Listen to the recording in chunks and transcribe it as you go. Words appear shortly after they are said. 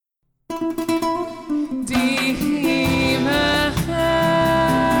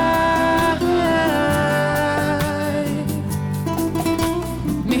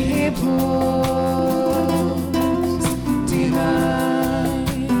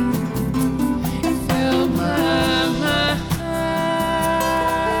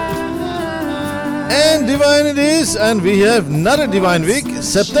Divine it is, and we have another Divine Week,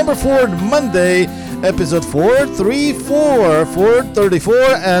 September 4th, Monday, episode 434,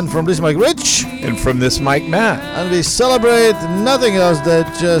 and from this Mike Rich. And from this Mike Matt. And we celebrate nothing else than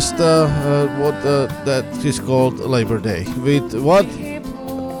just that is called Labor Day. With what?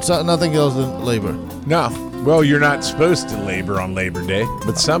 So, nothing else than labor. No. Well, you're not supposed to labor on Labor Day,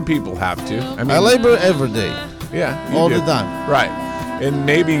 but some people have to. I labor every day. Yeah. All the time. Right. And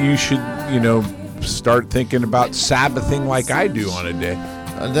maybe you should, start thinking about Sabbathing like I do on a day.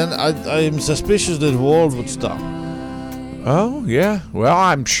 And then I'm suspicious that the world would stop. Oh, yeah. Well,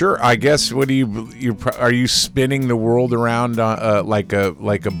 I'm sure. I guess, are you spinning the world around like a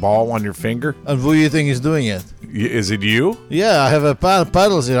ball on your finger? And who do you think is doing it? Is it you? Yeah, I have a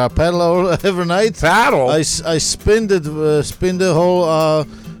paddles here. I paddle every night. Paddle? I spin the whole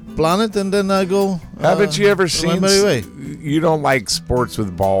planet, and then I go. Haven't you ever seen? My way. You don't like sports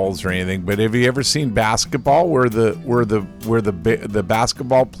with balls or anything, but have you ever seen basketball where the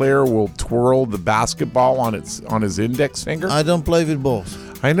basketball player will twirl the basketball on his index finger? I don't play with balls.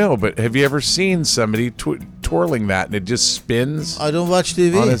 I know, but have you ever seen somebody twirling that and it just spins? I don't watch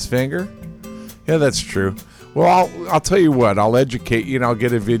TV on his finger. Yeah, that's true. Well, I'll tell you what. I'll educate you, and I'll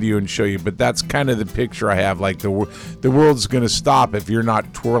get a video and show you. But that's kind of the picture I have. Like the world's going to stop if you're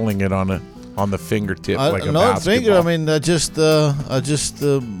not twirling it on the fingertip like a basketball. Finger. I mean, I just make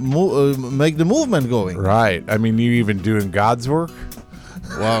the movement going. Right. I mean, you even doing God's work.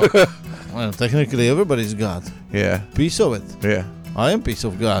 Wow. Well, technically, everybody's God. Yeah. Piece of it. Yeah. I am piece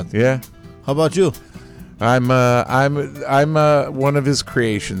of God. Yeah. How about you? I'm one of his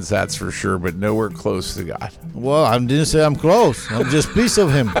creations, that's for sure, but nowhere close to God. Well, I didn't say I'm close. I'm just piece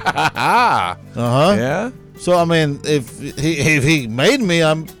of him. Yeah. So I mean, if he made me,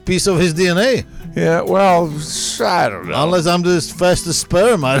 I'm piece of his DNA. Yeah. Well, I don't know. Unless I'm the fastest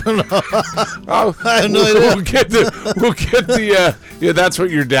sperm, I don't know. I have no idea. We'll get the. Yeah, that's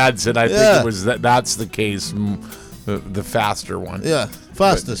what your dad said. I think it was that's the case. The faster one. Yeah,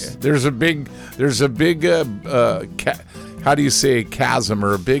 fastest. But there's a big how do you say chasm,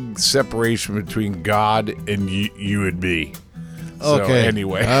 or a big separation between God and you and me. So, okay.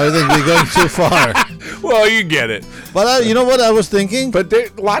 Anyway, I think we're going too far. Well, you get it. But you know what I was thinking? But a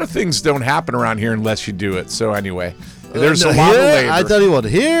lot of things don't happen around here unless you do it. So anyway, there's a lot of labor. I tell you what,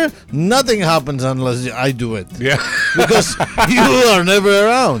 here nothing happens unless I do it. Yeah, because you are never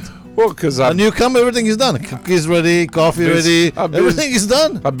around. Well, because when you come, everything is done. Cookies ready, coffee ready, everything is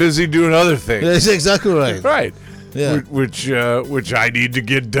done. I'm busy doing other things. That's exactly right. Right. Yeah. Which I need to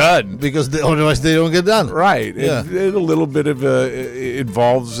get done because otherwise they don't get done. Right. Yeah. It a little bit of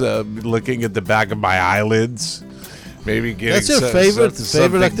involves looking at the back of my eyelids. Maybe getting that's your favorite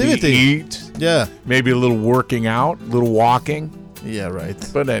activity. To eat. Yeah. Maybe a little working out, a little walking. Yeah, right.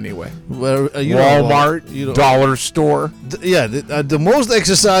 But anyway, Walmart, dollar store. The most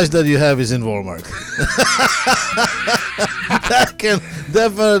exercise that you have is in Walmart. I can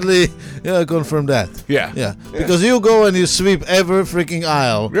definitely confirm that. Yeah. Because you go and you sweep every freaking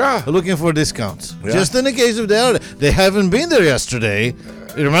aisle, looking for discounts. Yeah. Just in the case of they haven't been there yesterday.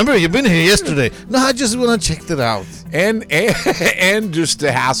 Remember, you've been here yesterday. No, I just want to check it out. And just to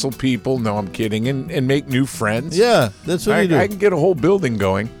hassle people. No, I'm kidding. And make new friends. Yeah, that's what you do. I can get a whole building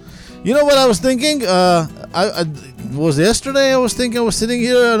going. You know what I was thinking? I was yesterday. I was sitting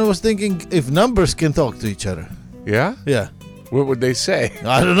here and I was thinking if numbers can talk to each other. Yeah. Yeah. What would they say?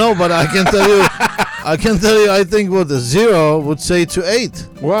 I don't know, but I can tell you. I think what a 0 would say to 8.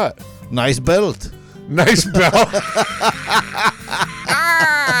 What? Nice belt. Nice belt.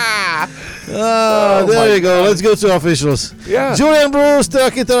 There you go. Let's go to officials. Yeah. Julian Bruce,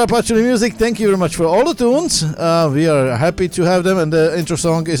 Guitar Patchouli Music. Thank you very much for all the tunes. We are happy to have them, and the intro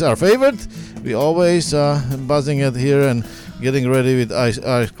song is our favorite. We always buzzing it here and getting ready with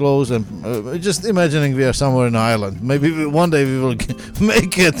eyes closed and just imagining we are somewhere in Ireland. Maybe one day we will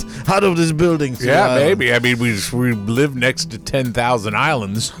make it out of this building. Yeah, maybe. I mean, we live next to 10,000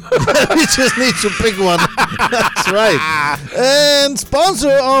 islands. We just need to pick one. That's right. And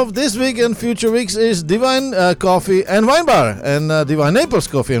sponsor of this week and future weeks is Divine Coffee and Wine Bar, and Divine Naples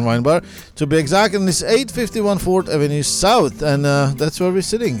Coffee and Wine Bar. To be exact, and it's 851 4th Avenue South, and that's where we're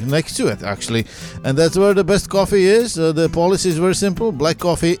sitting, next to it, actually. And that's where the best coffee is. The policy is very simple. Black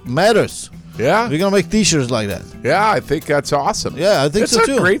coffee matters. Yeah. We're going to make t-shirts like that. Yeah, I think that's awesome. Yeah, I think so,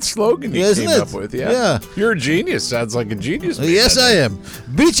 too. It's a great slogan you came up with. Yeah. You're a genius. Sounds like a genius. Yes, I am.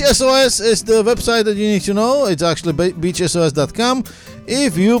 Beach SOS is the website that you need to know. It's actually beachsos.com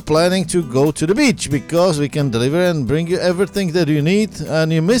if you're planning to go to the beach, because we can deliver and bring you everything that you need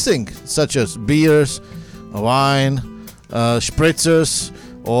and you're missing, such as beers, wine, spritzers,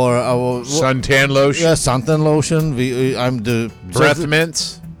 or Suntan lotion, yeah, suntan lotion. I'm the breath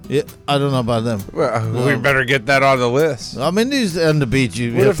mints. Yeah, I don't know about them. Well, we better get that on the list. I mean, these on the beach,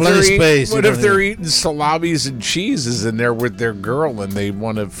 you What have if plenty of they're space. What if they're eating salamis and cheeses in there with their girl and they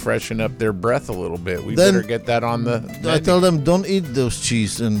want to freshen up their breath a little bit? We Then better get that on the I menu. tell them, don't eat those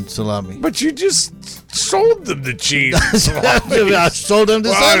cheese and salami. But you just sold them the cheese. I sold them the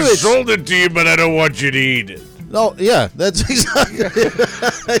Well, I sandwich. sold it to you, but I don't want you to eat it. No, yeah, that's exactly.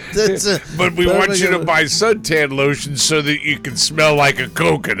 That's But we want you to buy suntan lotion so that you can smell like a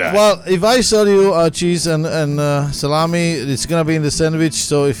coconut. Well, if I sell you cheese and salami, it's gonna be in the sandwich.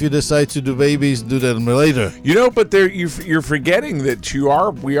 So if you decide to do babies, do that later. You know, but you're forgetting that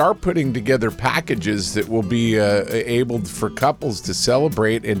we are putting together packages that will be able for couples to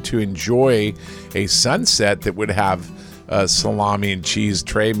celebrate and to enjoy a sunset that would have salami and cheese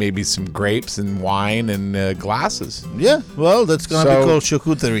tray, maybe some grapes and wine and glasses. Yeah, well, that's gonna be called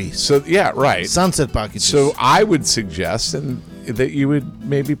charcuterie. So yeah, right. Sunset packages. So I would suggest that you would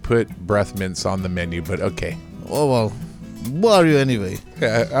maybe put breath mints on the menu, but okay. Oh well, what are you anyway?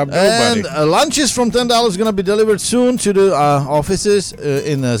 Yeah, I'm And nobody. lunches from $10 is going to be delivered soon to the offices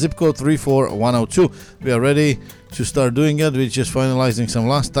in zip code 34102. We are ready to start doing it. We're just finalizing some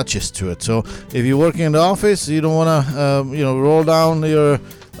last touches to it. So if you're working in the office, you don't want to, roll down your,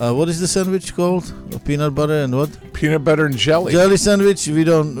 what is the sandwich called? Peanut butter and what? Peanut butter and jelly. Jelly sandwich. We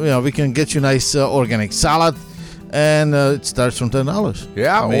don't, we can get you nice organic salad. And it starts from $10.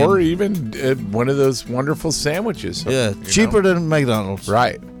 Yeah, I mean, or even one of those wonderful sandwiches. Yeah, cheaper than McDonald's.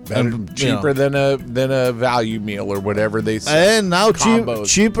 Right. Better, And, cheaper than a value meal or whatever they say. And now Combos.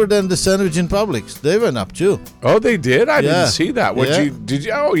 cheaper than the sandwich in Publix. They went up too. Oh, they did? I Yeah. didn't see that. What Yeah. did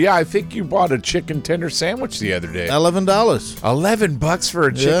you? Oh, yeah. I think you bought a chicken tender sandwich the other day. $11. $11 for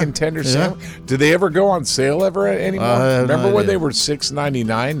a chicken Yeah. tender Yeah. sandwich. Do they ever go on sale ever anymore? I have no Remember when idea. they were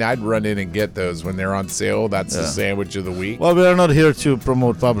 $6.99? I'd run in and get those when they're on sale. That's the sandwich of the week. Well, we are not here to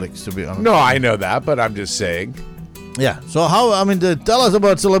promote Publix, to be honest. No, I know that, but I'm just saying. Yeah. So tell us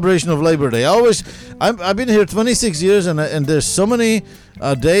about celebration of Labor Day. I've been here 26 years, and there's so many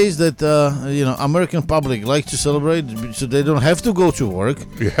days that American public like to celebrate, so they don't have to go to work.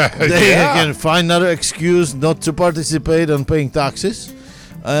 Yeah, They can find another excuse not to participate on paying taxes,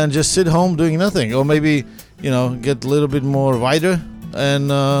 and just sit home doing nothing, or maybe get a little bit more wider.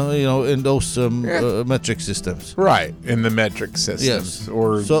 And in those metric systems. Right, in the metric systems. Yes.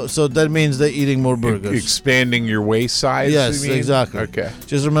 Or So that means they're eating more burgers. expanding your waist size. Yes, you mean? exactly. Okay.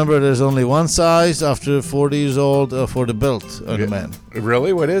 Just remember, there's only one size after 40 years old for the belt on the man.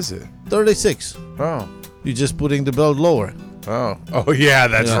 Really? What is it? 36. Oh. You're just putting the belt lower. Oh yeah,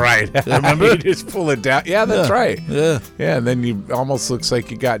 that's Yeah. right. Yeah, remember? You just pull it down. Yeah, that's Yeah. right. Yeah. Yeah, and then you almost looks like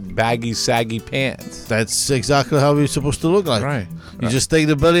you got baggy, saggy pants. That's exactly how you're supposed to look like. Right. You just take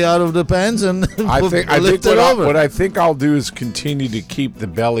the belly out of the pants and I think lift it over. what I think I'll do is continue to keep the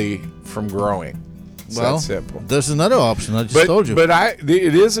belly from growing. It's well, that simple. there's another option. I just told you. But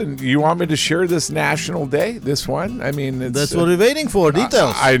it isn't. You want me to share this National Day? This one? I mean, it's, That's what we're waiting for.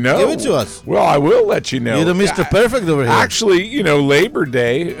 Details. I know. Give it to us. Well, I will let you know. You're the Mr. Perfect over here. Actually, Labor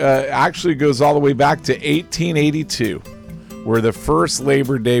Day actually goes all the way back to 1882, where the first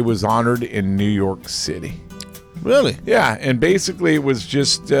Labor Day was honored in New York City. Really? Yeah, and basically it was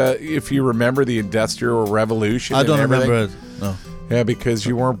just, if you remember the Industrial Revolution. I don't and everything. remember it. No. Yeah, because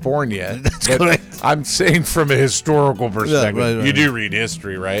you weren't born yet. That's But correct. I'm saying from a historical perspective. right. You do read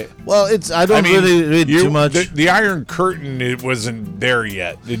history, right? Well, I don't really read too much. The Iron Curtain, it wasn't there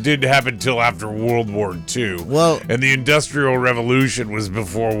yet. It didn't happen until after World War II. Well- and the Industrial Revolution was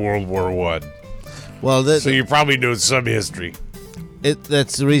before World War I. Well, So you probably know some history.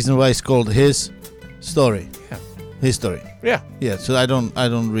 that's the reason why it's called his story. Yeah. History. Yeah. Yeah. So I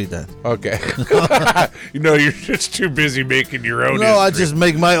don't read that. Okay. You're just too busy making your own No, history. I just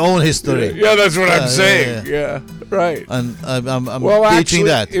make my own history. Yeah, that's what I'm Yeah, saying. Yeah, right. And I'm Well, teaching actually,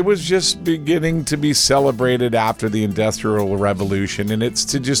 that. it was just beginning to be celebrated after the Industrial Revolution, and it's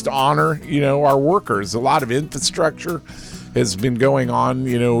to just honor, our workers. A lot of infrastructure has been going on,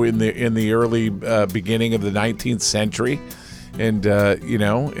 in the early beginning of the 19th century, and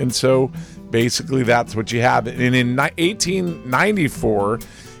and so basically that's what you have. And in 1894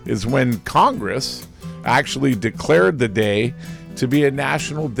 is when Congress actually declared the day to be a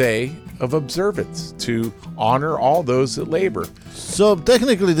national day of observance to honor all those that labor. So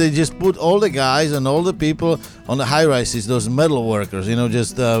technically, they just put all the guys and all the people on the high rises, those metal workers.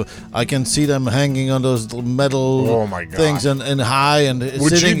 I can see them hanging on those metal Oh, my God. things and high and Would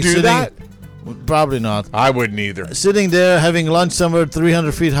sitting. you do sitting, that? Probably not. I wouldn't either. Sitting there having lunch somewhere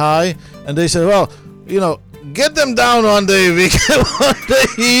 300 feet high, and they said, "Well, Get them down one day a week, one day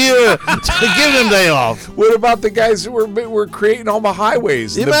a year. Give them day off. What about the guys that were creating all the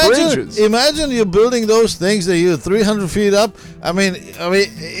highways, and the bridges? Imagine you're building those things that you're 300 feet up. I mean,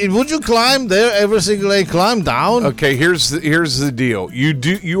 would you climb there every single day? Climb down? Okay, here's the deal.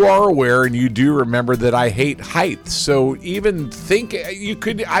 You are aware, and you do remember that I hate height. So even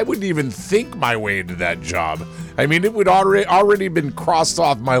I wouldn't even think my way into that job. I mean, it would already been crossed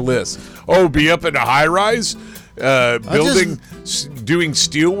off my list. Oh, be up in a high rise, doing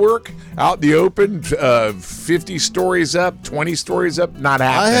steel work out in the open, 50 stories up, 20 stories up. Not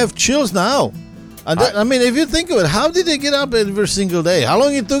happening. I have chills now. I mean, if you think of it, how did they get up every single day? How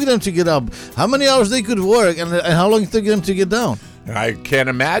long it took them to get up? How many hours they could work, and how long it took them to get down? I can't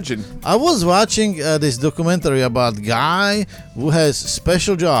imagine. I was watching this documentary about a guy who has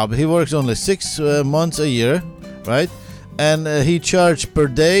special job. He works only 6 months a year, right? And he charged per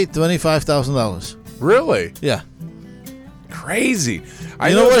day $25,000. Really? Yeah. Crazy.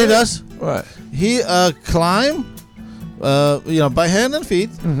 You know what he does? What? He climb, by hand and feet.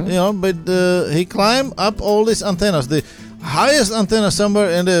 Mm-hmm. But he climb up all these antennas. The highest antenna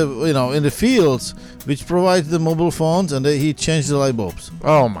somewhere in the fields, which provides the mobile phones, and he changed the light bulbs.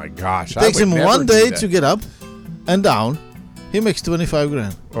 Oh my gosh! It takes him 1 day to get up and down. He makes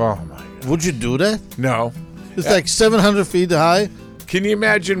 $25,000. Oh my God. Would you do that? No. It's like 700 feet high. Can you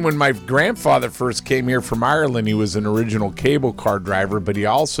imagine when my grandfather first came here from Ireland? He was an original cable car driver, but he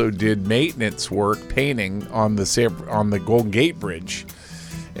also did maintenance work, painting on the Golden Gate Bridge.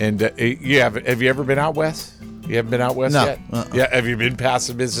 And have you ever been out west? You haven't been out west No. yet? Yeah. Have you been past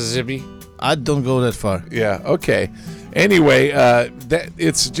the Mississippi? I don't go that far. Yeah. Okay. Anyway,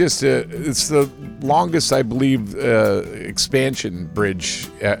 it's the longest, I believe, expansion bridge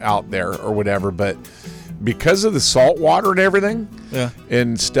out there or whatever, but because of the salt water and everything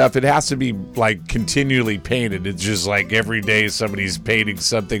and stuff, it has to be like continually painted. It's just like every day somebody's painting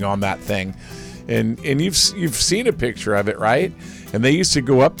something on that thing. And you've seen a picture of it, right? And they used to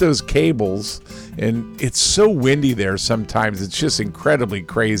go up those cables, and it's so windy there sometimes. It's just incredibly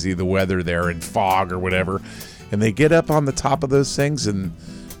crazy, the weather there, and fog or whatever. And they get up on the top of those things and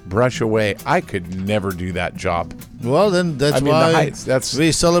brush away. I could never do that job. Well, then that's the why heights,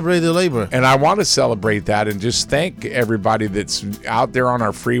 we celebrate the labor. And I want to celebrate that and just thank everybody that's out there on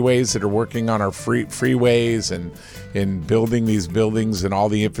our freeways, that are working on our freeways and building these buildings and all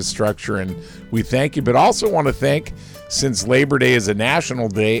the infrastructure. And we thank you, but also want to thank, since Labor Day is a national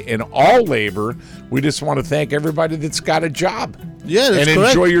day and all labor, we just want to thank everybody that's got a job. Yeah, that's and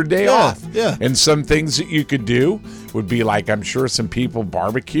correct. Enjoy your day off. Yeah. And some things that you could do would be like, I'm sure some people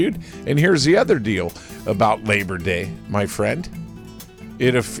barbecued. And here's the other deal about Labor Day, my friend.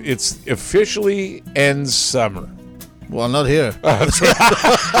 It's officially ends summer. Well, not here. That's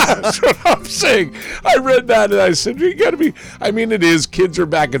what I'm saying. I read that and I said, you got to be. I mean, it is. Kids are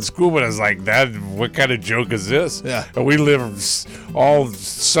back at school, but I was like, what kind of joke is this? Yeah. And we live all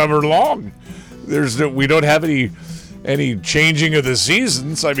summer long. We don't have any changing of the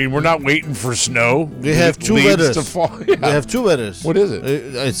seasons. I mean, we're not waiting for snow. We have two leaves weathers. to fall. Yeah. We have two weathers. What is it?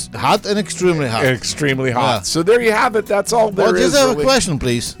 It's hot and extremely hot. Extremely hot. Yeah. So there you have it. That's all there Well, is. just have really. a question,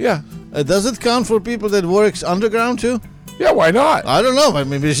 please. Yeah. Does it count for people that works underground too? Yeah, why not? I don't know.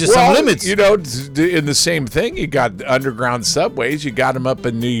 Maybe it's just some limits. You know, in the same thing, you got underground subways. You got them up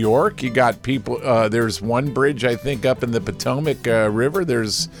in New York. You got people. There's one bridge, I think, up in the Potomac River.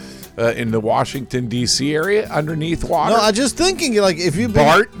 There's in the Washington, D.C. area underneath water. No, I'm just thinking, like, if you've been...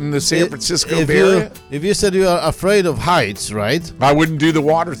 BART in the San Francisco Bay Area. If you said you are afraid of heights, right? I wouldn't do the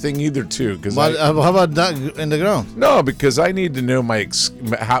water thing either, too. But how about that in the ground? No, because I need to know my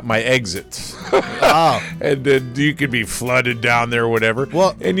exit. Wow. And you could be flooded down there or whatever.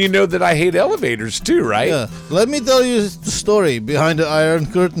 Well, and you know that I hate elevators, too, right? Yeah. Let me tell you the story behind the Iron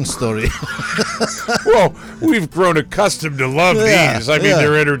Curtain story. Well, we've grown accustomed to love these. I mean,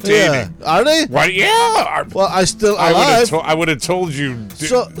 they're entertaining. Yeah. Are they? Why? Yeah. Well, I still alive. I would have told you.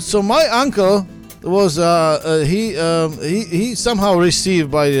 So my uncle was he somehow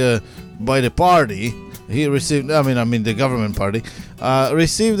received by the party. He received. I mean the government party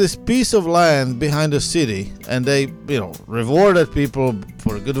received this piece of land behind the city, and they rewarded people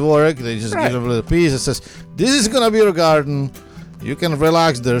for good work. They just give them a little piece. It says, "This is gonna be your garden. You can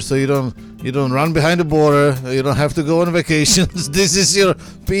relax there, so you don't run behind the border. You don't have to go on vacations. This is your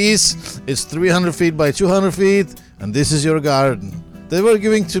piece. It's 300 feet by 200 feet, and this is your garden." They were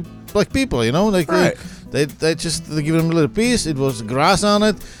giving to people, they just give him a little piece. It was grass on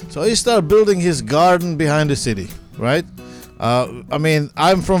it, so he started building his garden behind the city. Right? I mean,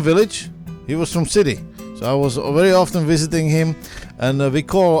 I'm from village. He was from city. So I was very often visiting him, and we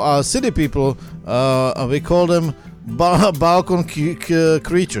call city people. We call them balcony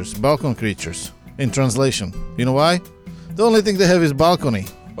creatures. In translation, you know why? The only thing they have is balcony.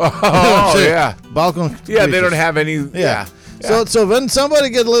 Oh, yeah. Balcony. Yeah, they don't have any. Yeah. Yeah. So when somebody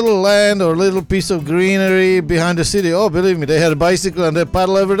get a little land or a little piece of greenery behind the city, oh, believe me, they had a bicycle and they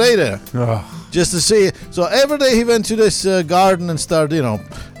paddle every day there. Oh. Just to see. So every day he went to this garden and started,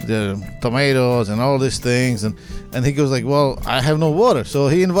 the tomatoes and all these things. And he goes like, well, I have no water. So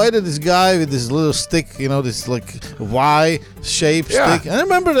he invited this guy with this little stick, this like Y-shaped stick. And I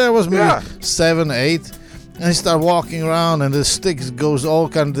remember there was maybe 7, 8. And he started walking around, and the stick goes all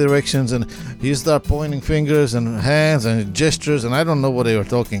kind of directions, and he started pointing fingers and hands and gestures, and I don't know what they were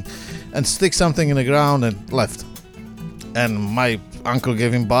talking, and stick something in the ground and left. And my uncle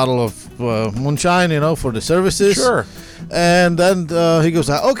gave him a bottle of moonshine, for the services. Sure. And then he goes,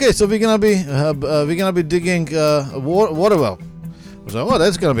 okay, so we're gonna be digging a water well. I was like, oh,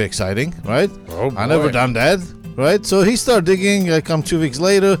 that's gonna be exciting, right? Oh, boy. I never done that. Right, so he started digging. Come 2 weeks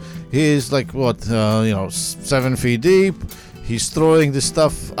later, he's like 7 feet deep. He's throwing this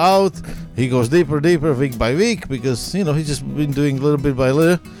stuff out. He goes deeper, week by week, because he's just been doing little bit by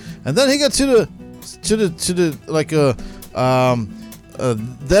little. And then he got to the like a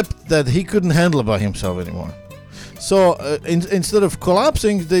depth that he couldn't handle by himself anymore. So instead of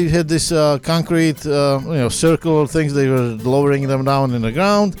collapsing, they had this concrete circle things. They were lowering them down in the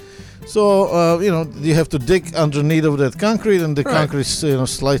ground. So, you have to dig underneath of that concrete, and the concrete,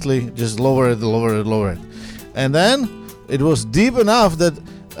 slightly just lower it. And then it was deep enough that,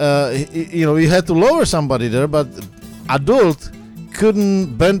 you had to lower somebody there, but adult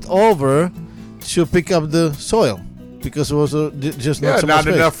couldn't bend over to pick up the soil because it was just not so much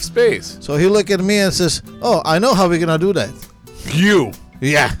space. Enough space. So he looked at me and says, oh, I know how we're going to do that. You?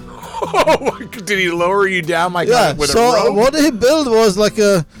 Yeah. Oh, did he lower you down with a rope? What he built was like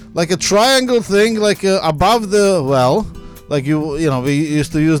a triangle thing, like above the well. Like we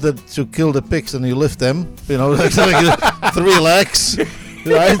used to use that to kill the pigs, and you lift them. Like 3 legs,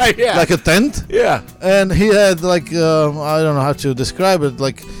 right? Yeah. Like a tent. Yeah. And he had like I don't know how to describe it,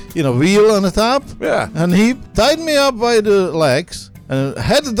 like wheel on the top. Yeah. And he tied me up by the legs. And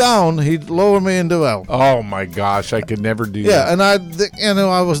head down, he'd lower me in the well. Oh my gosh, I could never do that. Yeah, and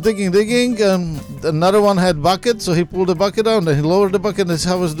I was digging, and another one had bucket, so he pulled the bucket out, and he lowered the bucket, and that's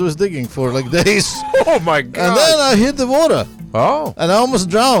how I was digging for like days. Oh my god! And then I hit the water. Oh. And I almost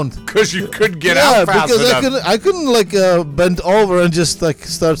drowned. Because you couldn't get out fast enough. Because I couldn't like bend over and just like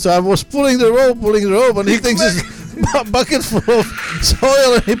start. So I was pulling the rope, and he thinks it's bucket full of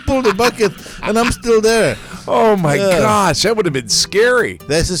soil, and he pulled the bucket, and I'm still there. Oh my gosh, that would have been scary.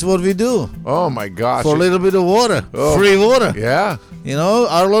 This is what we do. Oh my gosh. For a little bit of water. Oh. Free water. Yeah.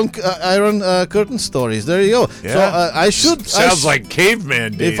 Iron curtain stories. There you go. Yeah. So Sounds like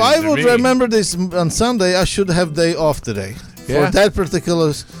caveman days. If I would remember this on Sunday, I should have day off today. Yeah. For that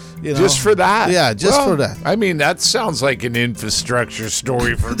particular, Just for that? Yeah, for that. I mean, that sounds like an infrastructure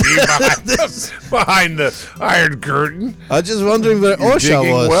story for me behind the Iron Curtain. I was just wondering where You're OSHA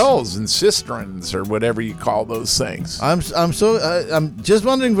digging was. wells and cisterns or whatever you call those things. I'm just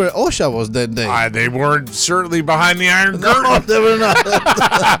wondering where OSHA was that day. They weren't certainly behind the Iron No, Curtain. they were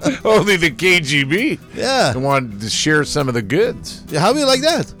not. Only the KGB. Yeah. Wanted to share some of the goods. How do you like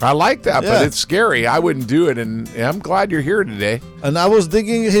that? I like that, Yeah. but it's scary. I wouldn't do it, and I'm glad you're here today. And I was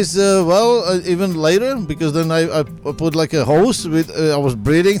digging his well even later, because then I put like a hose with I was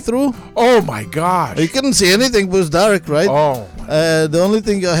breathing through. Oh my gosh! You couldn't see anything; it was dark, right? Oh. The only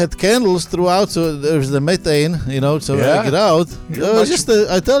thing I had candles throughout, so there's the methane, so I get out.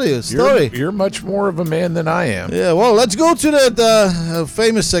 I tell you, story. You're much more of a man than I am. Yeah. Well, let's go to that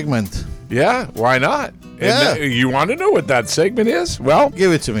famous segment. Yeah. Why not? Yeah. And you want to know what that segment is? Well,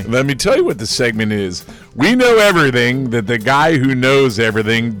 Give it to me. let me tell you what the segment is. We know everything that the guy who knows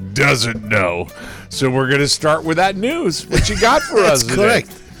everything doesn't know. So we're going to start with that news. What you got for us That's today?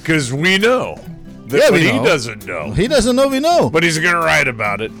 correct. Because we know that Yeah, what we he know. doesn't know. He doesn't know we know. But he's going to write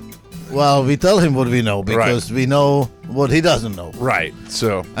about it. Well, we tell him what we know because we know what he doesn't know. Right.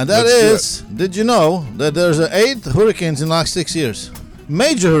 So. And that let's do is, did you know that there's 8 hurricanes in the last 6 years?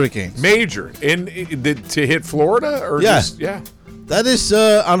 Major hurricanes. Major to hit Florida or Yeah. just That is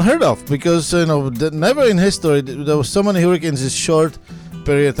unheard of because never in history there was so many hurricanes in a short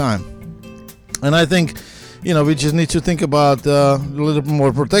period of time. And I think we just need to think about a little bit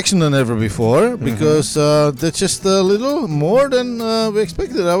more protection than ever before because that's just a little more than we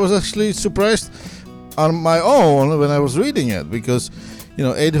expected. I was actually surprised on my own when I was reading it because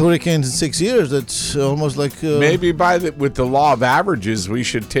 8 hurricanes in 6 years. That's almost like Maybe with the law of averages, we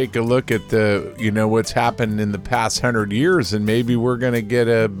should take a look at what's happened in the past 100 years, and maybe we're going to get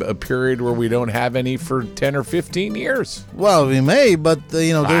a period where we don't have any for 10 or 15 years. Well, we may, but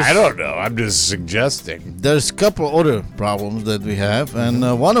there's, I don't know. I'm just suggesting. There's a couple other problems that we have,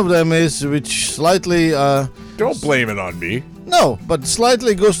 and one of them is which slightly Don't blame it on me. no, but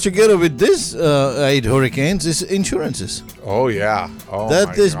slightly goes together with this 8 hurricanes is insurances. Oh yeah. Oh, That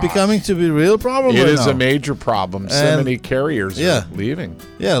my is gosh. becoming to be a real problem. It right is now. a major problem. So And- many carriers yeah. are leaving.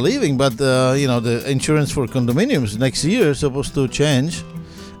 Yeah, leaving, but the insurance for condominiums next year is supposed to change,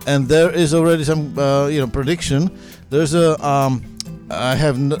 and there is already some prediction. There's a I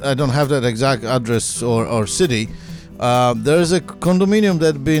don't have that exact address or city. There's a condominium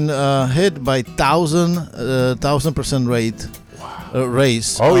that's been hit by 1,000% rate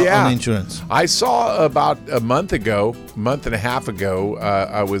raise Oh, yeah. on insurance. I saw about a month and a half ago,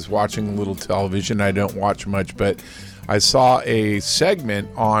 I was watching a little television. I don't watch much, but I saw a segment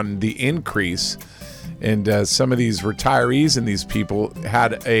on the increase, and some of these retirees and these people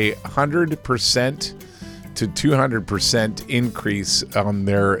had a 100% to 200% increase on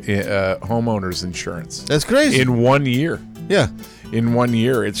their homeowners insurance That's crazy. in 1 year. Yeah, In 1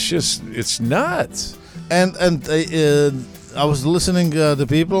 year, it's nuts. and I was listening to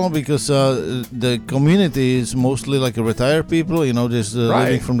people because the community is mostly like retired people, just Right.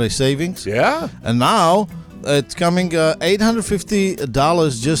 living from their savings. Yeah. And now it's coming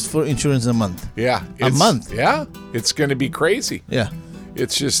 $850 just for insurance a month. Yeah. A month. Yeah. It's going to be crazy. Yeah.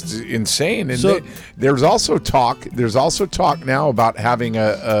 It's just insane. And So- there's also talk now about having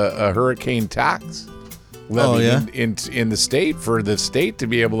a hurricane tax levy yeah? in the state, for the state to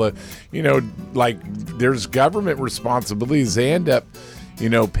be able to, there's government responsibilities. They end up,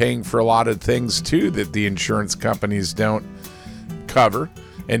 paying for a lot of things too that the insurance companies don't cover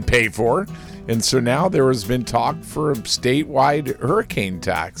and pay for. And so now there has been talk for a statewide hurricane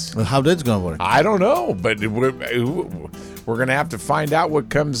tax. Well, how that's gonna work? I don't know, but we're going to have to find out what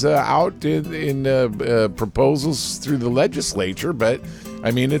comes out in proposals through the legislature. But I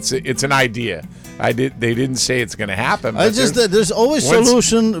mean, it's an idea. They didn't say it's going to happen. I but just there's always once-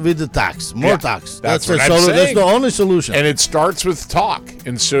 solution with the tax, more Yeah, tax. that's the what I'm That's saying. the only solution. And it starts with talk.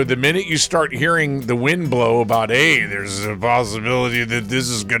 And so the minute you start hearing the wind blow about, hey, there's a possibility that this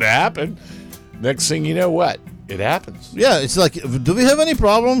is going to happen, next thing you know, what? It happens. Yeah, it's like, do we have any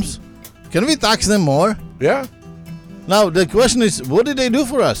problems? Can we tax them more? Yeah. Now the question is, what did they do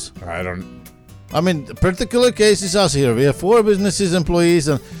for us? I don't. I mean, the particular case is us here. We have 4 businesses, employees,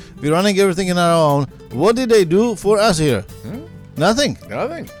 and we're running everything in our own. What did they do for us here? Nothing.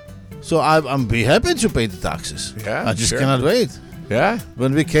 Nothing. So I'm be happy to pay the taxes. Yeah, I just sure. cannot wait. Yeah.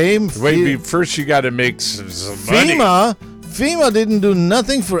 When we came, First you got to make some money. FEMA didn't do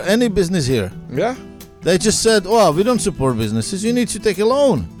nothing for any business here. Yeah. They just said, "Oh, we don't support businesses. You need to take a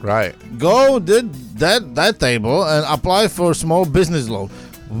loan. Right. Go did that table and apply for a small business loan."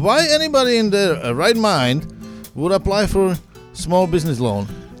 Why anybody in their right mind would apply for small business loan?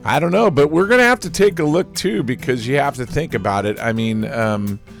 I don't know, but we're going to have to take a look too, because you have to think about it. I mean,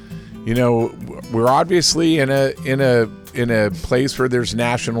 we're obviously in a place where there's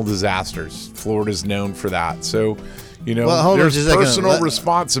national disasters. Florida's known for that. So, Well, hold on there's just a second. personal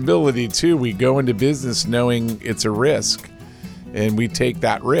responsibility too. We go into business knowing it's a risk, and we take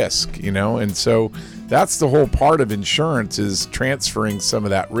that risk, and so that's the whole part of insurance, is transferring some of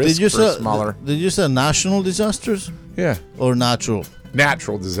that risk for smaller. Did you say national disasters Yeah. or natural?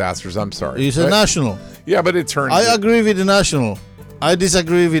 Natural disasters. I'm sorry. You said But- national. Yeah, but it turns I agree with the national. I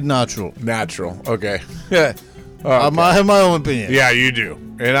disagree with natural. natural. Okay. Yeah. I have my own opinion. Yeah, you do,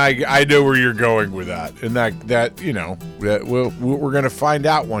 and I know where you're going with that, and that that we're going to find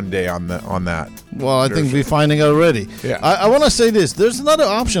out one day on that. Well, I think we're finding out already. Yeah. I want to say this. There's another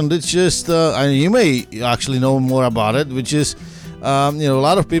option that's just, and you may actually know more about it, which is, a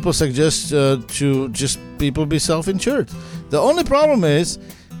lot of people suggest to just people be self-insured. The only problem is,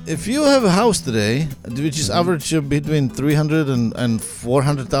 if you have a house today, which is average between $300,000 and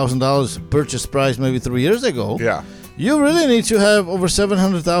 $400,000 purchase price maybe 3 years ago, Yeah. you really need to have over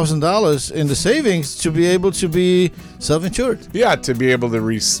 $700,000 in the savings to be able to be self-insured. Yeah, to be able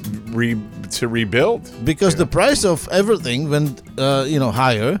to rebuild. Because the price of everything went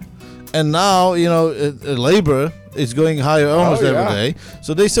higher, and now labor is going higher almost every day.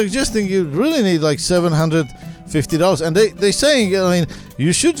 So they're suggesting you really need like $750, and they saying, I mean,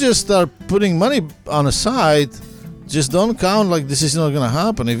 you should just start putting money on a side. Just don't count like this is not going to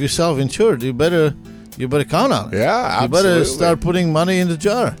happen. If you're self-insured, you better count on it. Yeah, You better absolutely. start putting money in the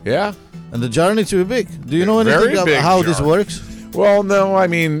jar, Yeah. and the jar needs to be big. Do you know Very anything big about how this jar. works? Well, no, I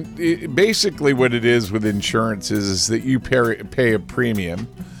mean, basically what it is with insurance is that you pay a premium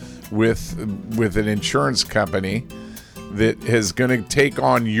with an insurance company that is going to take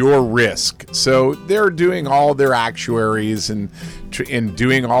on your risk. So they're doing all their actuaries and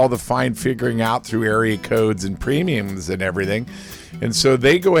doing all the fine figuring out through area codes and premiums and everything. And so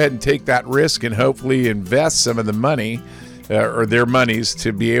they go ahead and take that risk and hopefully invest some of the money or their monies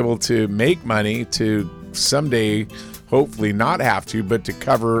to be able to make money to someday hopefully not have to, but to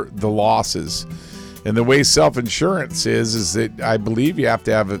cover the losses. And the way self-insurance is that I believe you have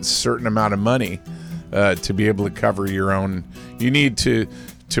to have a certain amount of money to be able to cover your own. You need to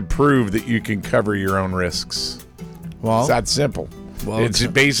prove that you can cover your own risks. Well, it's that simple. Well, it's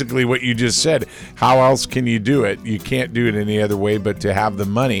basically what you just said. How else can you do it? You can't do it any other way but to have the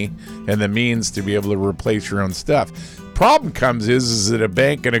money and the means to be able to replace your own stuff. Problem comes is that a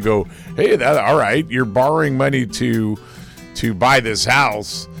bank going to go, hey, all right, you're borrowing money to buy this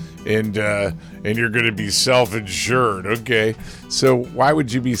house, and you're going to be self-insured. Okay, so why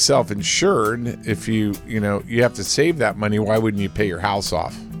would you be self-insured if you have to save that money? Why wouldn't you pay your house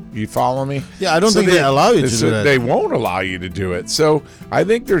off? You follow me? Yeah, I don't think they allow you to do that. They won't allow you to do it. So I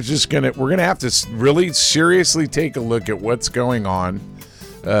think we're going to have to really seriously take a look at what's going on.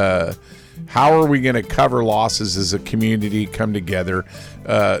 How are we going to cover losses as a community, come together?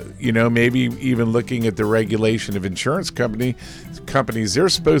 Maybe even looking at the regulation of insurance companies. They're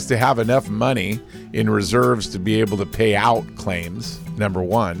supposed to have enough money in reserves to be able to pay out claims, number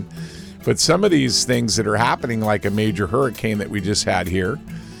one. But some of these things that are happening, like a major hurricane that we just had here,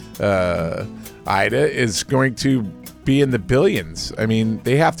 Ida, is going to be in the billions. I mean,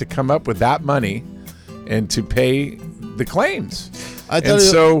 they have to come up with that money and to pay the claims. Now they're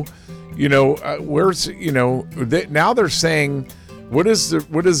saying, what is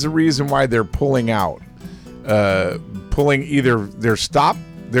the reason why they're pulling out? They're going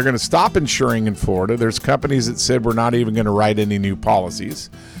to stop insuring in Florida. There's companies that said we're not even going to write any new policies.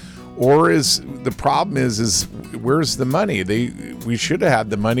 Or is the problem is where's the money? We should have had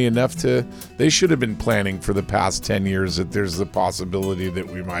the money enough they should have been planning for the past 10 years that there's the possibility that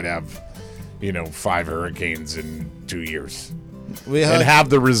we might have, 5 hurricanes in 2 years. And have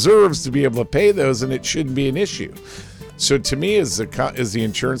the reserves to be able to pay those, and it shouldn't be an issue. So to me, is the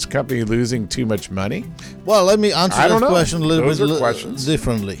insurance company losing too much money? Well, let me answer that question a little bit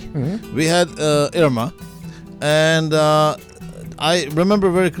differently. Mm-hmm. We had Irma, and I remember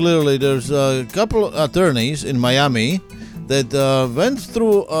very clearly there's a couple of attorneys in Miami that went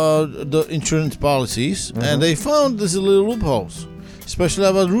through the insurance policies, and they found these little loopholes, especially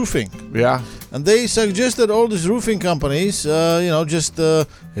about roofing. Yeah. And they suggested all these roofing companies,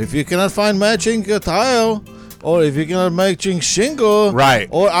 if you cannot find matching tile, or if you cannot matching shingle, right,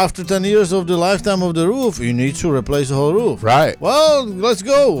 or after 10 years of the lifetime of the roof, you need to replace the whole roof. Right. Well, let's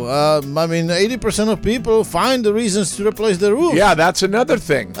go. 80% of people find the reasons to replace the roof. Yeah, that's another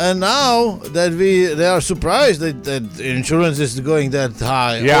thing. And now that they are surprised that insurance is going that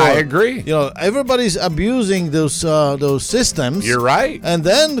high. Yeah, I agree. Everybody's abusing those systems. You're right. And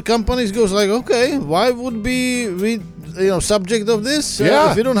then the companies goes like, okay, why would we subject of this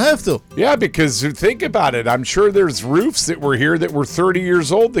if we don't have to? Yeah, because think about it. I'm sure there's roofs that were here that were 30 years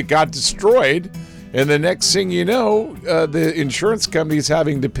old that got destroyed, and the next thing you know, the insurance company's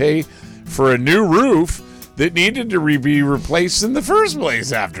having to pay for a new roof that needed to be replaced in the first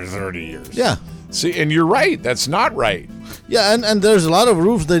place after 30 years. Yeah. See, and you're right. That's not right. Yeah, and there's a lot of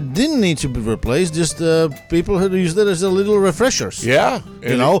roofs that didn't need to be replaced. Just people who used it as a little refreshers. Yeah.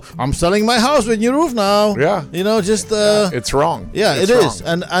 I'm selling my house with new roof now. Yeah. It's wrong. Yeah, it's wrong. Is.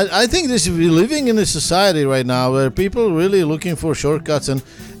 And I think we're living in a society right now where people really looking for shortcuts and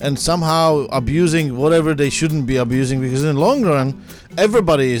somehow abusing whatever they shouldn't be abusing, because in the long run,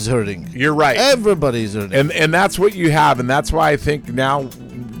 everybody is hurting. You're right. Everybody is hurting. And that's what you have. And that's why I think now,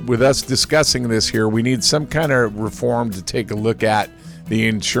 with us discussing this here, we need some kind of reform to take a look at the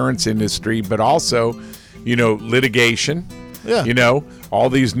insurance industry, but also, litigation. Yeah. All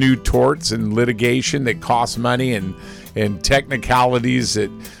these new torts and litigation that cost money and technicalities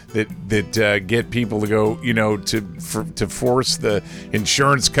that get people to go, to force the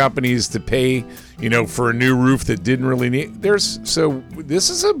insurance companies to pay, for a new roof that didn't really need. So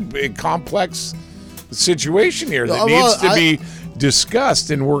this is a big complex situation here that needs to be discussed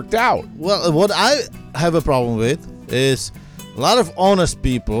and worked out. Well, what I have a problem with is a lot of honest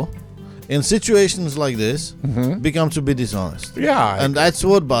people in situations like this become to be dishonest. Yeah. And that's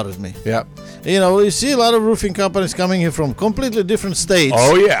what bothers me. Yeah. You see a lot of roofing companies coming here from completely different states.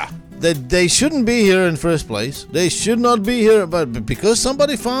 Oh, yeah. That they shouldn't be here in the first place. They should not be here, but because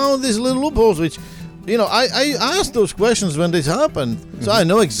somebody found these little loopholes, which I asked those questions when this happened, so I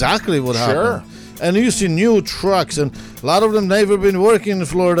know exactly what Sure. happened. And you see new trucks, and a lot of them never been working in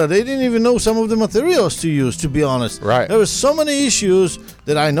Florida. They didn't even know some of the materials to use, to be honest. Right. There were so many issues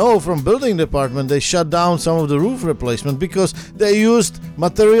that I know from building department. They shut down some of the roof replacement because they used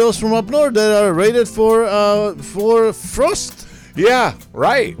materials from up north that are rated for frost. Yeah,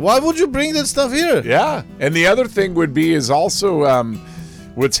 right. Why would you bring that stuff here? Yeah, and the other thing would be is also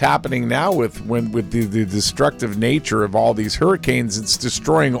what's happening now with the destructive nature of all these hurricanes. It's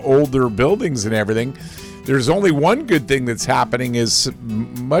destroying older buildings and everything. There's only one good thing that's happening is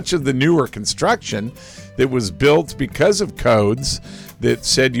much of the newer construction that was built because of codes that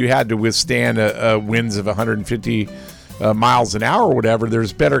said you had to withstand winds of 150 miles an hour or whatever.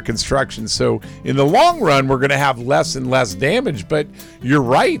 There's better construction. So in the long run, we're going to have less and less damage. But you're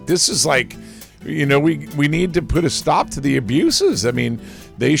right. This is like, we need to put a stop to the abuses. I mean,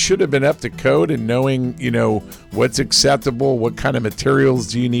 they should have been up to code and knowing, what's acceptable, what kind of materials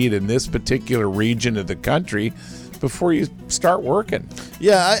do you need in this particular region of the country before you start working.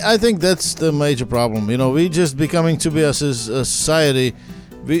 Yeah, I think that's the major problem. We just becoming to be as a society.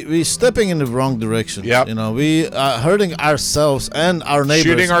 We stepping in the wrong direction. Yep. We are hurting ourselves and our neighbors,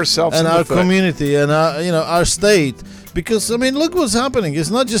 Shooting ourselves and in the our foot. community and our state. Because look what's happening. It's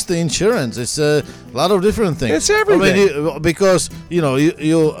not just the insurance. It's a lot of different things. It's everything. Because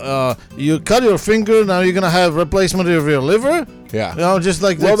you cut your finger, now you're gonna have replacement of your liver. Yeah. Just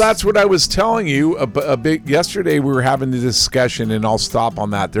like Well, that's what I was telling you a bit yesterday. We were having the discussion, and I'll stop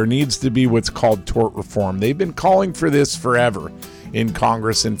on that. There needs to be what's called tort reform. They've been calling for this forever in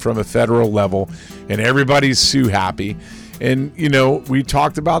Congress and from a federal level, and everybody's so happy. And, we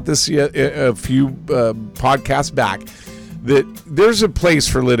talked about this a few podcasts back, that there's a place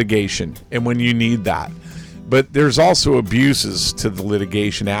for litigation and when you need that. But there's also abuses to the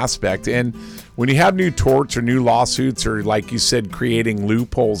litigation aspect. And when you have new torts or new lawsuits or, like you said, creating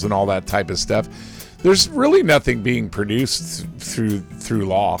loopholes and all that type of stuff, there's really nothing being produced through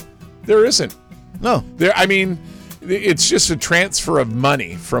law. There isn't. No. It's just a transfer of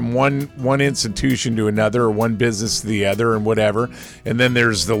money from one institution to another, or one business to the other, and whatever. And then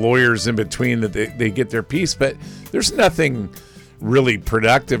there's the lawyers in between that they get their piece, but there's nothing really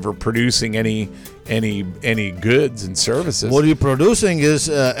productive or producing any goods and services. What you're producing is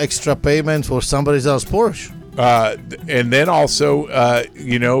extra payment for somebody else's Porsche. And then also,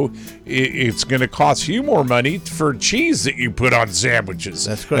 it's going to cost you more money for cheese that you put on sandwiches.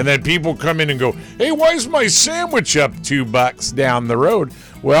 That's correct. And then people come in and go, "Hey, why is my sandwich up $2 down the road?"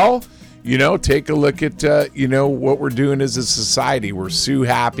 Well, take a look at, what we're doing as a society. We're so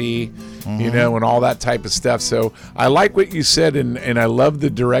happy, and all that type of stuff. So I like what you said, and I love the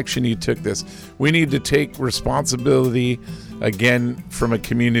direction you took this. We need to take responsibility again from a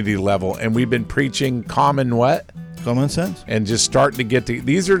community level, and we've been preaching common sense. and just starting to get to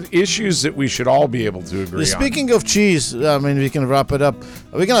these are issues that we should all be able to agree on. Speaking of cheese, we can wrap it up.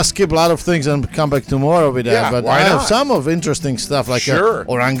 We're gonna skip a lot of things and come back tomorrow with that. Yeah, but why I have not? some of interesting stuff like Sure.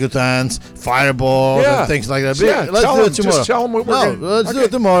 orangutans, fireballs, Yeah. and things like that. Yeah, Let's tell do it them- tomorrow. just tell them what we're no, gonna- let's do okay.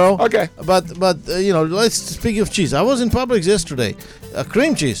 it tomorrow. Okay. But let's speak of cheese. I was in Publix yesterday.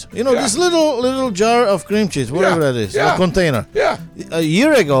 Cream cheese. Yeah. This little jar of cream cheese, whatever Yeah. that is, Yeah. a container. Yeah. A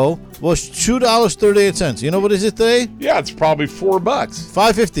year ago was $2.38. You know what is it today? Yeah, it's probably $4.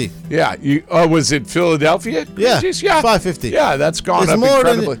 $5.50. Yeah. Was it Philadelphia? Yeah, Jeez, yeah. $5.50. Yeah, that's gone It's up more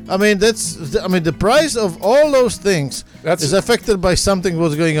incredibly. than. The price of all those things is affected by something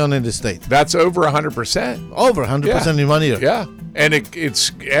what's going on in the state. That's over 100%. Over 100% in 1 year. Yeah, and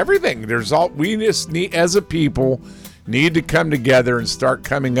it's everything. We just need, as a people, need to come together and start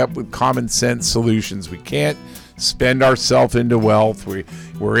coming up with common sense solutions. We can't spend ourselves into wealth.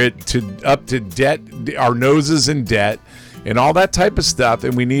 We're up to debt, our noses in debt, and all that type of stuff.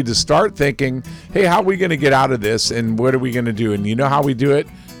 And we need to start thinking, hey, how are we going to get out of this? And what are we going to do? And you know how we do it?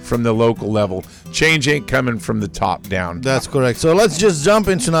 From the local level. Change ain't coming from the top down. That's correct. So let's just jump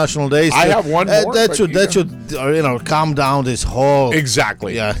into national days. I have one more, That but should calm down this whole.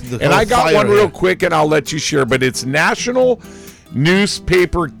 Exactly. Yeah. And I got one real here. quick, and I'll let you share, but it's National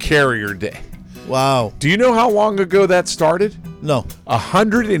Newspaper Carrier Day. Wow. Do you know how long ago that started? No.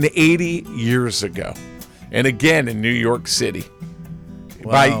 180 years ago. And again in New York City.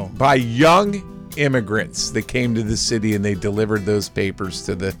 Wow. By young immigrants that came to the city, and they delivered those papers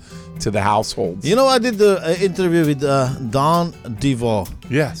to the households. I did the interview with Don Duvall.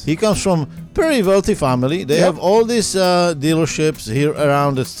 Yes. He comes from very wealthy family. They Yep. have all these dealerships here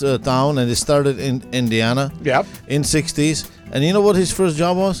around this town, and they started in Indiana Yep. in 60s. And you know what his first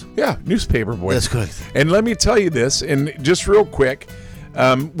job was? Yeah, newspaper boy. That's correct. And let me tell you this, and just real quick,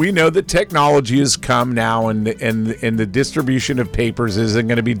 We know that technology has come now, and the distribution of papers isn't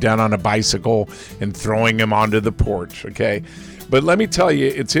going to be done on a bicycle and throwing them onto the porch, okay? But let me tell you,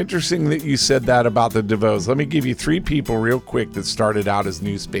 it's interesting that you said that about the DeVos. Let me give you 3 people real quick that started out as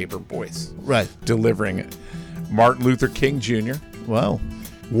newspaper boys. Right. Delivering it. Martin Luther King Jr., Wow.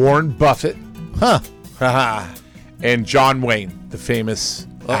 Warren Buffett, Huh. and John Wayne, the famous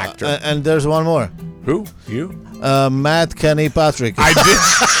actor. And there's one more. Who? You? Matt Kenny Patrick. I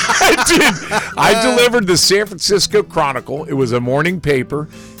did. I delivered the San Francisco Chronicle. It was a morning paper,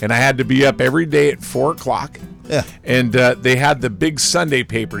 and I had to be up every day at 4 o'clock. Yeah. And they had the big Sunday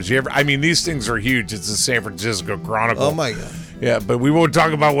papers. These things are huge. It's the San Francisco Chronicle. Oh, my God. Yeah, but we won't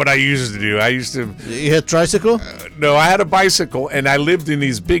talk about what I used to do. I used to... You had tricycle? No, I had a bicycle, and I lived in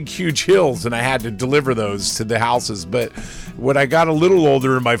these big, huge hills, and I had to deliver those to the houses. But when I got a little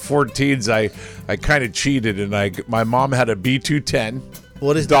older in my 14s, I kind of cheated, and my mom had a B210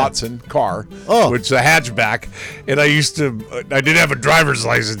 What is that? Datsun car, Oh. which is a hatchback, and I didn't have a driver's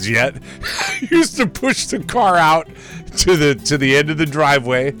license yet. I used to push the car out to the end of the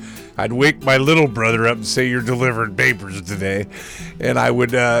driveway. I'd wake my little brother up and say, "You're delivering papers today," and I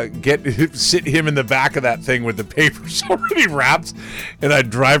would sit him in the back of that thing with the papers already wrapped, and I'd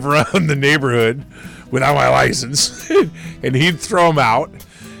drive around the neighborhood without my license, and he'd throw them out,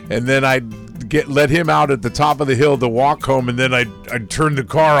 and then I'd let him out at the top of the hill to walk home, and then I'd turn the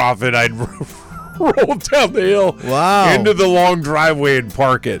car off and I'd roll down the hill into the long driveway and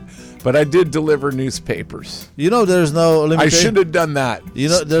park it. But I did deliver newspapers. You know, there's no I limitation. should have done that. You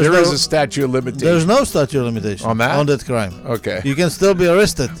know, there is a statute of limitation. There's no statute of limitation On that? on that crime. Okay. You can still be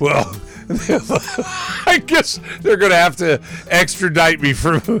arrested. Well, I guess they're going to have to extradite me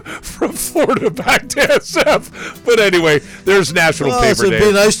from Florida back to SF. But anyway, there's National Paper so Day.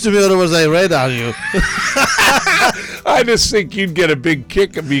 be nice to me, otherwise I read on you. I just think you'd get a big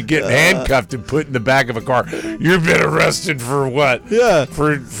kick of me getting handcuffed and put in the back of a car. You've been arrested for what? Yeah.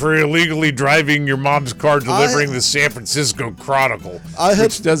 For illegally driving your mom's car, delivering the San Francisco Chronicle,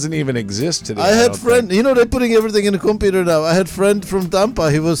 which doesn't even exist today. I had don't friend. think. You know, they're putting everything in the computer now. I had friend from Tampa.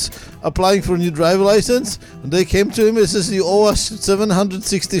 He was applying for a new driver license, and they came to him and says, "You owe us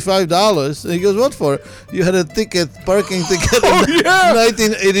 $765." And he goes, "What for?" "You had a parking ticket in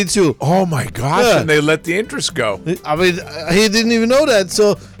 1982. Oh my gosh! Yeah. And they let the interest go. I mean, he didn't even know that.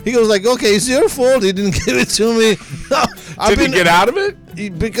 So he goes like, "Okay, it's your fault. He didn't give it to me." Did he get out of it?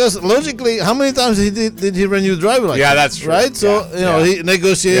 Because logically, how many times did he renew driver license? Yeah, that's true. Right? So, he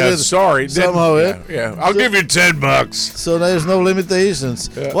negotiated Yeah, sorry. somehow. Yeah. I'll give you $10. So there's no limitations.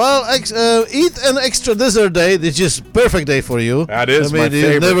 Yeah. Well, eat an extra dessert day. It's just perfect day for you. That is my you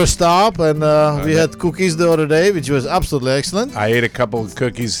favorite. never stop. And we had cookies the other day, which was absolutely excellent. I ate a couple of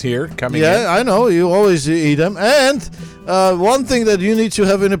cookies here coming in. Yeah, I know. You always eat them. And one thing that you need to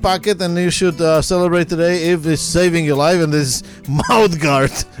have in a pocket and you should celebrate today if it's saving your life, and this is mouth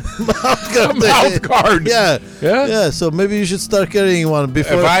guard. Mouth guard. Yeah. Yeah? Yeah, so maybe you should start carrying one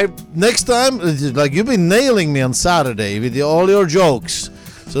before. Next time, like you've been nailing me on Saturday with all your jokes.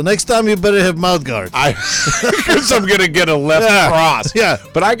 So next time you better have mouth guard. Because I'm gonna get a left cross. Yeah.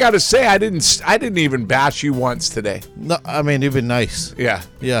 But I gotta say, I didn't even bash you once today. No, I mean you've been nice. Yeah.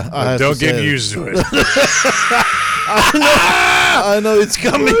 Yeah. But don't get used to it. I know it's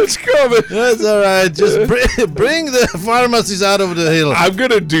coming. It's coming. That's all right. Just bring the pharmacies out of the hill. I'm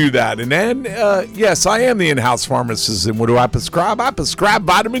gonna do that. And then, yes, I am the in-house pharmacist. And what do I prescribe? I prescribe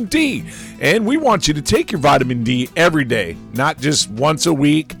vitamin D. And we want you to take your vitamin D every day, not just once a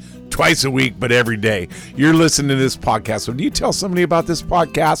week, twice a week, but every day. You're listening to this podcast. When you tell somebody about this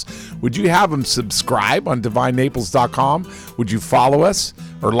podcast, would you have them subscribe on divinenaples.com? Would you follow us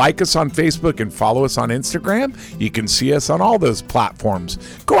or like us on Facebook and follow us on Instagram? You can see us on all those platforms.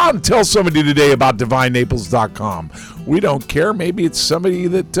 Go out and tell somebody today about divinenaples.com. We don't care. Maybe it's somebody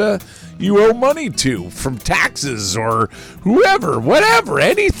that you owe money to from taxes or whoever, whatever,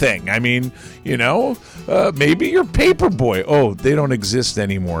 anything. I mean, maybe your paper boy. Oh, they don't exist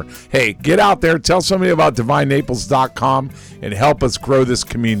anymore. Hey, get out there, tell somebody about divinenaples.com and help us grow this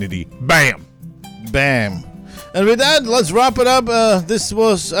community. Bam. Bam. And with that, let's wrap it up. This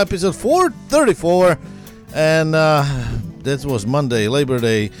was episode 434. And that was Monday, Labor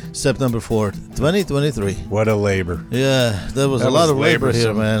Day, September 4th, 2023. What a labor. Yeah, there was a lot of labor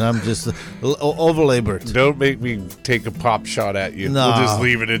here, man. I'm just over-labored. Don't make me take a pop shot at you. No. We'll just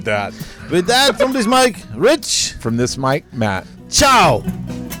leave it at that. With that, from this mic, Rich. From this mic, Matt. Ciao.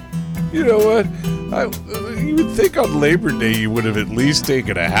 You know what? You would think on Labor Day you would have at least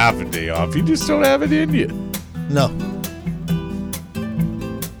taken a half a day off. You just don't have it in you. No.